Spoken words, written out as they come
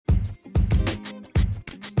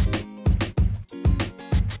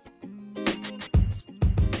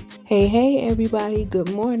Hey, everybody.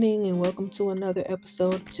 Good morning, and welcome to another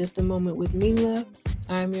episode of Just a Moment with Mila.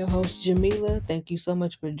 I'm your host, Jamila. Thank you so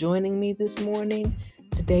much for joining me this morning.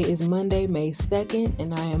 Today is Monday, May 2nd,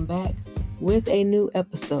 and I am back with a new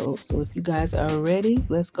episode. So if you guys are ready,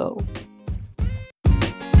 let's go.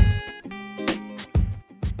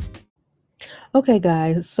 Okay,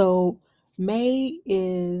 guys. So May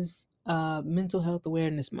is Mental Health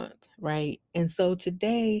Awareness Month, right? And so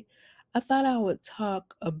today I thought I would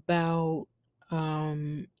talk about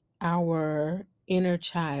our inner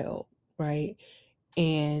child, right?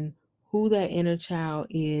 And who that inner child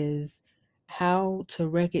is, how to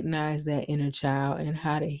recognize that inner child, and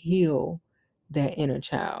how to heal that inner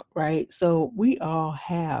child, right? So we all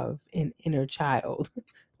have an inner child,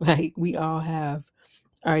 right? We all have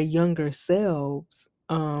our younger selves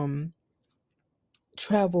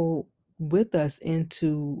travel with us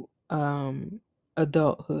into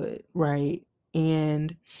adulthood, right?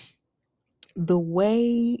 And the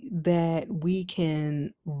way that we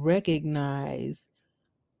can recognize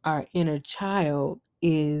our inner child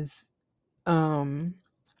is um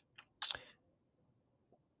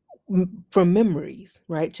from memories,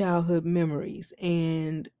 right? Childhood memories.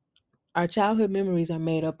 And our childhood memories are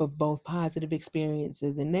made up of both positive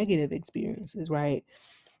experiences and negative experiences, right?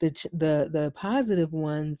 The positive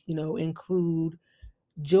ones, include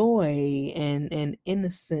joy and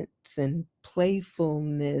innocence and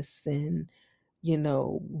playfulness and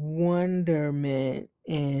wonderment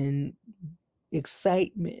and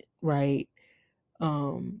excitement, right?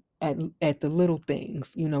 At the little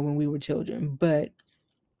things, when we were children. But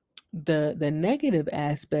the negative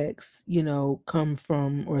aspects, come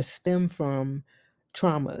from or stem from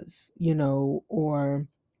traumas, or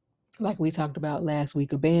like we talked about last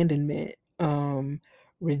week, abandonment,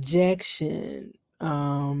 rejection,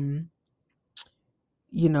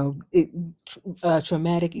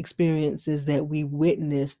 traumatic experiences that we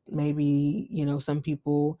witnessed. Maybe, some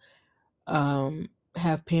people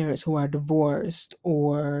have parents who are divorced,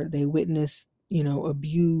 or they witnessed,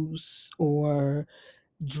 abuse or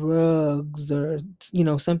drugs, or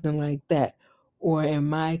something like that. Or in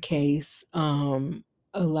my case, a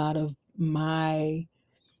lot of my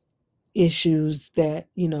issues that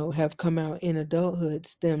have come out in adulthood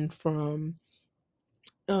stemmed from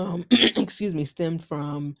stemmed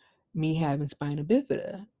from me having spina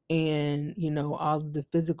bifida, and all of the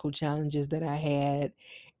physical challenges that I had,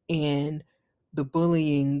 and the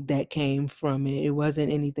bullying that came from it. It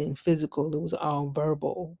wasn't anything physical, it was all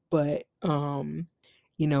verbal. But and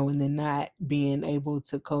then not being able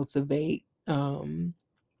to cultivate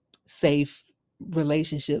safe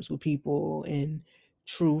relationships with people and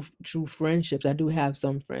true friendships. I do have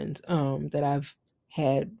some friends that I've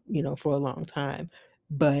had, for a long time,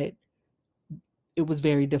 but it was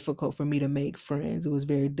very difficult for me to make friends. It was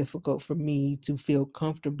very difficult for me to feel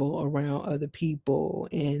comfortable around other people,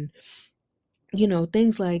 and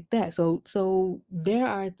things like that. So there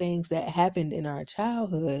are things that happened in our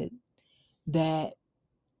childhood that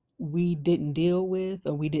we didn't deal with,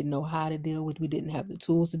 or we didn't know how to deal with. We didn't have the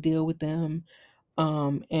tools to deal with them.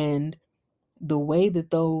 And the way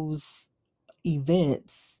that those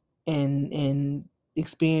events and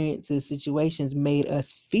experiences, situations made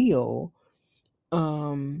us feel,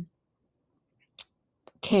 um,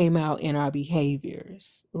 came out in our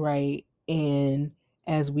behaviors, right? And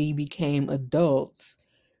as we became adults,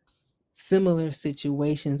 similar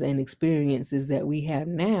situations and experiences that we have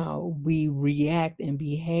now, we react and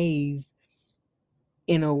behave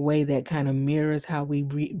in a way that kind of mirrors how we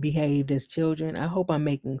behaved as children. I hope I'm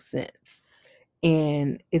making sense.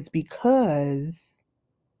 And it's because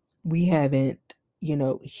we haven't,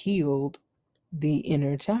 healed the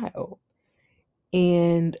inner child.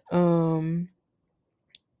 And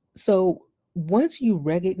so once you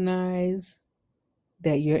recognize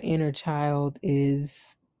that your inner child is,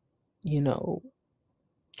 you know,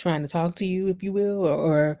 trying to talk to you, if you will,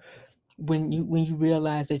 or when you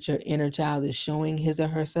realize that your inner child is showing his or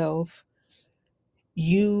herself,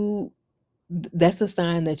 you that's a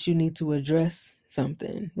sign that you need to address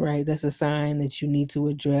something, right? That's a sign that you need to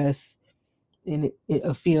address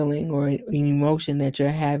a feeling or an emotion that you're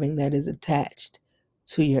having that is attached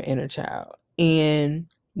to your inner child. And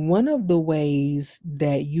one of the ways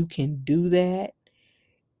that you can do that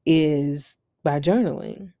is by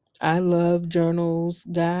journaling. I love journals,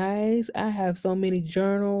 guys. I have so many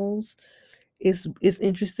journals. It's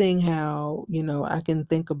interesting how, I can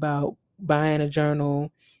think about buying a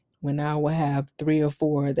journal when I will have 3 or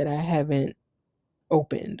 4 that I haven't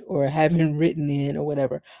opened or haven't written in or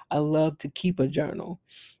whatever. I love to keep a journal.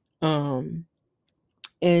 Um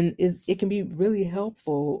and it can be really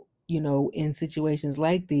helpful, in situations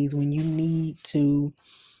like these, when you need to,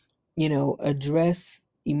 address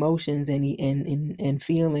emotions and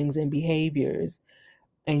feelings and behaviors,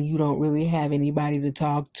 and you don't really have anybody to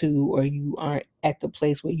talk to, or you aren't at the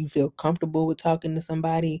place where you feel comfortable with talking to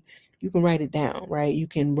somebody, you can write it down, right? You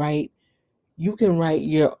can write your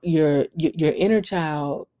inner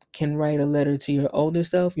child can write a letter to your older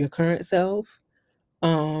self, your current self,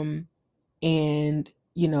 um and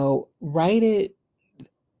in write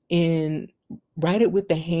it with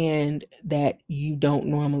the hand that you don't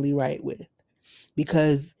normally write with,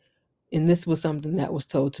 because, and this was something that was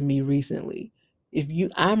told to me recently.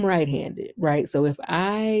 I'm right-handed, right? So if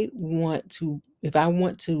I want to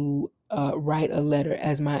write a letter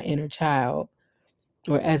as my inner child,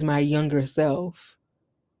 or as my younger self,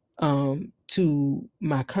 to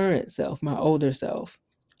my current self, my older self,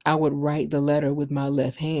 I would write the letter with my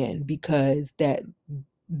left hand, because that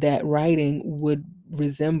writing would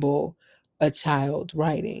resemble a child's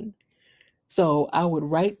writing. So I would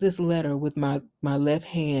write this letter with my left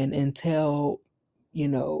hand and tell,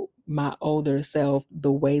 my older self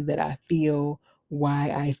the way that I feel, why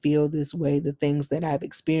I feel this way, the things that I've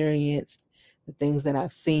experienced, the things that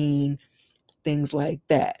I've seen, things like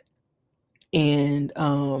that. And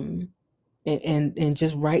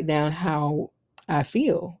just write down how I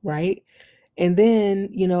feel, right? And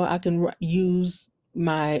then, I can use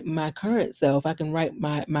my current self. I can write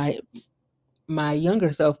my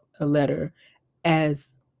younger self a letter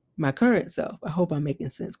as my current self. I hope I'm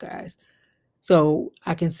making sense, guys. So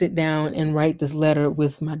I can sit down and write this letter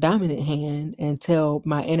with my dominant hand and tell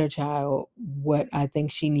my inner child what I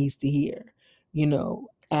think she needs to hear.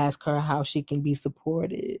 Ask her how she can be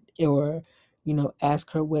supported, or,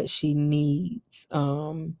 ask her what she needs.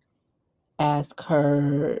 Ask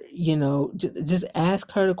her, just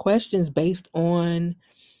ask her the questions based on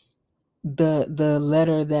the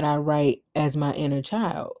letter that I write as my inner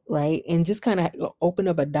child, right? And just kind of open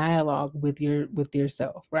up a dialogue with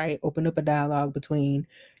yourself, right? Open up a dialogue between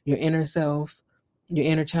your inner self, your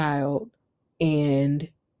inner child, and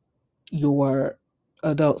your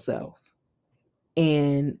adult self.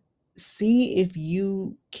 And see if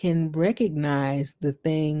you can recognize the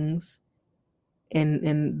things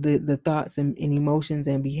and the thoughts and emotions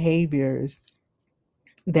and behaviors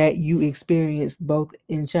that you experienced both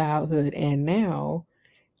in childhood and now,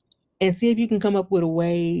 and see if you can come up with a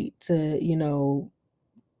way to,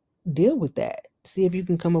 deal with that. See if you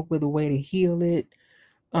can come up with a way to heal it,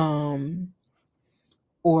 um,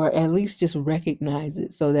 or at least just recognize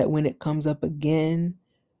it, so that when it comes up again,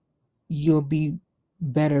 you'll be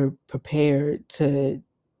better prepared to,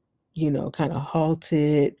 kind of halt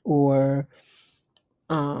it, or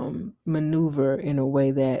maneuver in a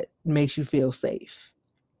way that makes you feel safe.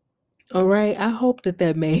 All right. I hope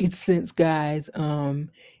that made sense, guys.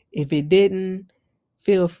 If it didn't,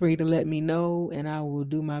 feel free to let me know, and I will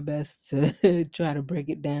do my best to try to break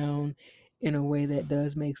it down in a way that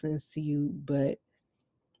does make sense to you. But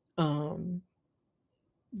um,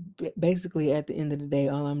 basically, at the end of the day,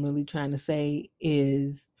 all I'm really trying to say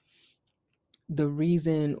is the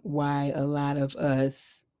reason why a lot of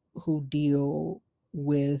us who deal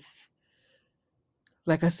with,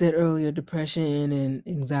 like I said earlier, depression and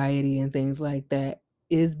anxiety and things like that,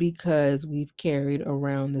 is because we've carried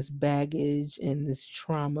around this baggage and this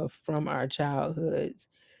trauma from our childhoods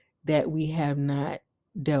that we have not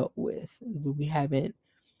dealt with, we haven't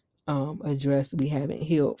addressed, we haven't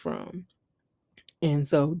healed from. And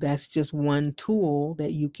so that's just one tool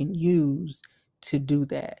that you can use to do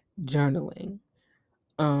that, journaling.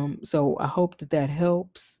 So I hope that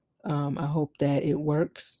helps. I hope that it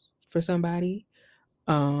works for somebody.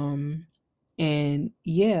 Um, and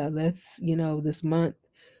yeah, let's, this month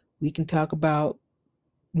we can talk about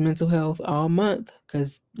mental health all month,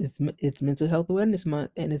 because it's Mental Health Awareness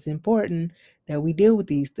Month, and it's important that we deal with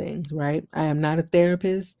these things, right? I am not a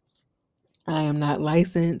therapist. I am not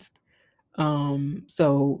licensed.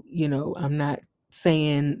 So, I'm not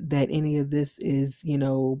saying that any of this is,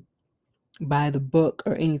 by the book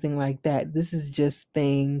or anything like that. These are just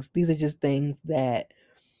things that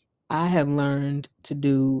I have learned to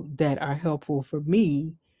do that are helpful for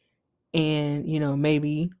me, and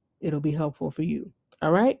maybe it'll be helpful for you.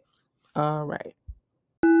 All right. All right.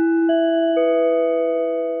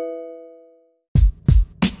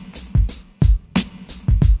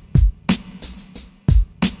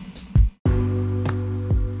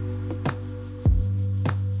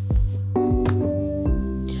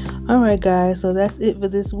 All right, guys, so that's it for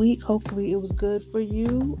this week. Hopefully it was good for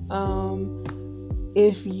you.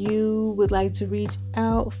 If you would like to reach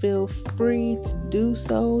out, feel free to do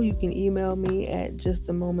so. You can email me at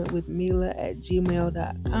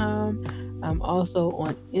justamomentwithmila@gmail.com. I'm also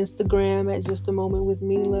on Instagram at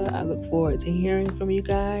justamomentwithmila. I look forward to hearing from you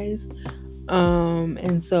guys.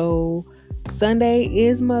 And so Sunday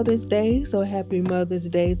is Mother's Day, so happy Mother's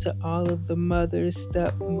Day to all of the mothers,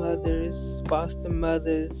 stepmothers, foster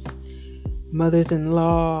mothers,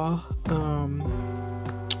 mothers-in-law,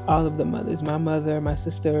 all of the mothers, my mother, my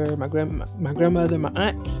sister, my grandmother, my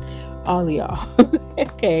aunts, all of y'all.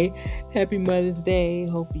 Okay, happy Mother's Day.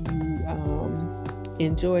 Hope you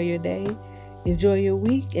enjoy your day, enjoy your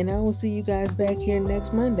week, and I will see you guys back here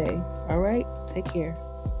next Monday. All right, take care.